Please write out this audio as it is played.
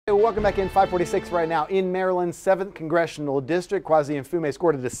Welcome back in. 546 right now in Maryland's 7th Congressional District. Kweisi Mfume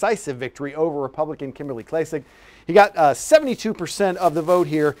scored a decisive victory over Republican Kimberly Klacik. He got 72% of the vote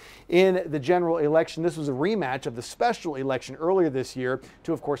here in the general election. This was a rematch of the special election earlier this year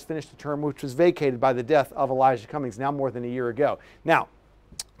to, of course, finish the term, which was vacated by the death of Elijah Cummings now more than a year ago. Now,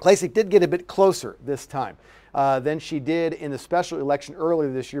 Klacik did get a bit closer this time than she did in the special election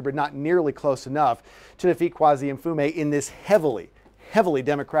earlier this year, but not nearly close enough to defeat Kweisi Mfume in this heavily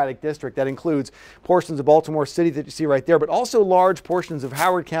Democratic district that includes portions of Baltimore City that you see right there, but also large portions of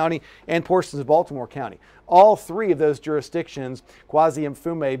Howard County and portions of Baltimore County. All three of those jurisdictions, Kweisi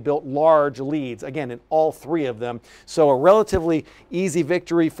Mfume built large leads, again, in all three of them. So a relatively easy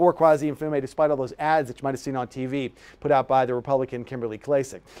victory for Kweisi Mfume, despite all those ads that you might have seen on TV put out by the Republican Kimberly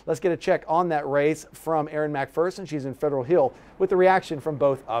Klacik. Let's get a check on that race from Erin McPherson. She's in Federal Hill with the reaction from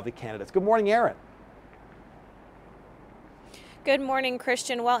both of the candidates. Good morning, Erin. Good morning,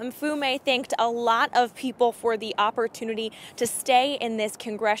 Christian. Well, Mfume thanked a lot of people for the opportunity to stay in this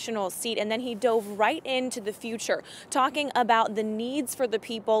congressional seat, and then he dove right into the future, talking about the needs for the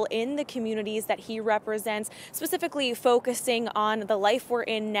people in the communities that he represents, specifically focusing on the life we're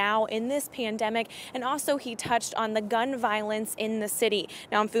in now in this pandemic, and also he touched on the gun violence in the city.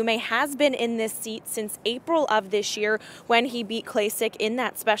 Now, Mfume has been in this seat since April of this year when he beat Klacik in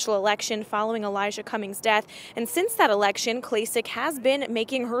that special election following Elijah Cummings' death, and since that election, Klacik has been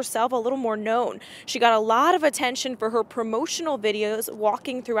making herself a little more known. She got a lot of attention for her promotional videos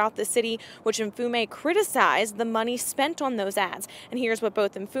walking throughout the city, which Mfume criticized the money spent on those ads. And here's what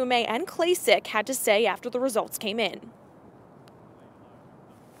both Mfume and Klacik had to say after the results came in.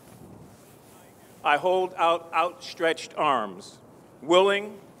 I hold out outstretched arms,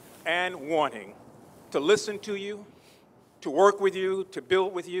 willing and wanting to listen to you, to work with you, to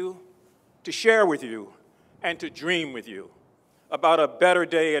build with you, to share with you, and to dream with you about a better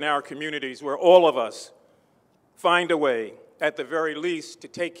day in our communities where all of us find a way, at the very least, to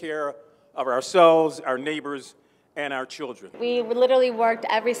take care of ourselves, our neighbors, and our children. We literally worked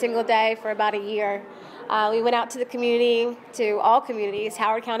every single day for about a year. We went out to the community, to all communities,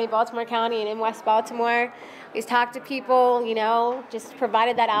 Howard County, Baltimore County, and in West Baltimore. We talked to people, you know, just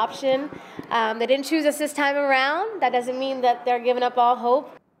provided that option. They didn't choose us this time around. That doesn't mean that they're giving up all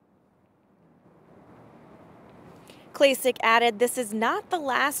hope. Klacik added, "This is not the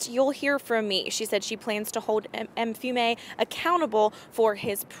last you'll hear from me." She said she plans to hold Mfume accountable for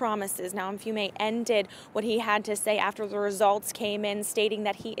his promises. Now, Mfume ended what he had to say after the results came in, stating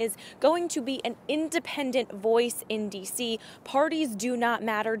that he is going to be an independent voice in D.C. Parties do not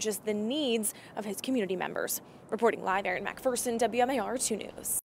matter, just the needs of his community members. Reporting live, Erin McPherson, WMAR 2 News.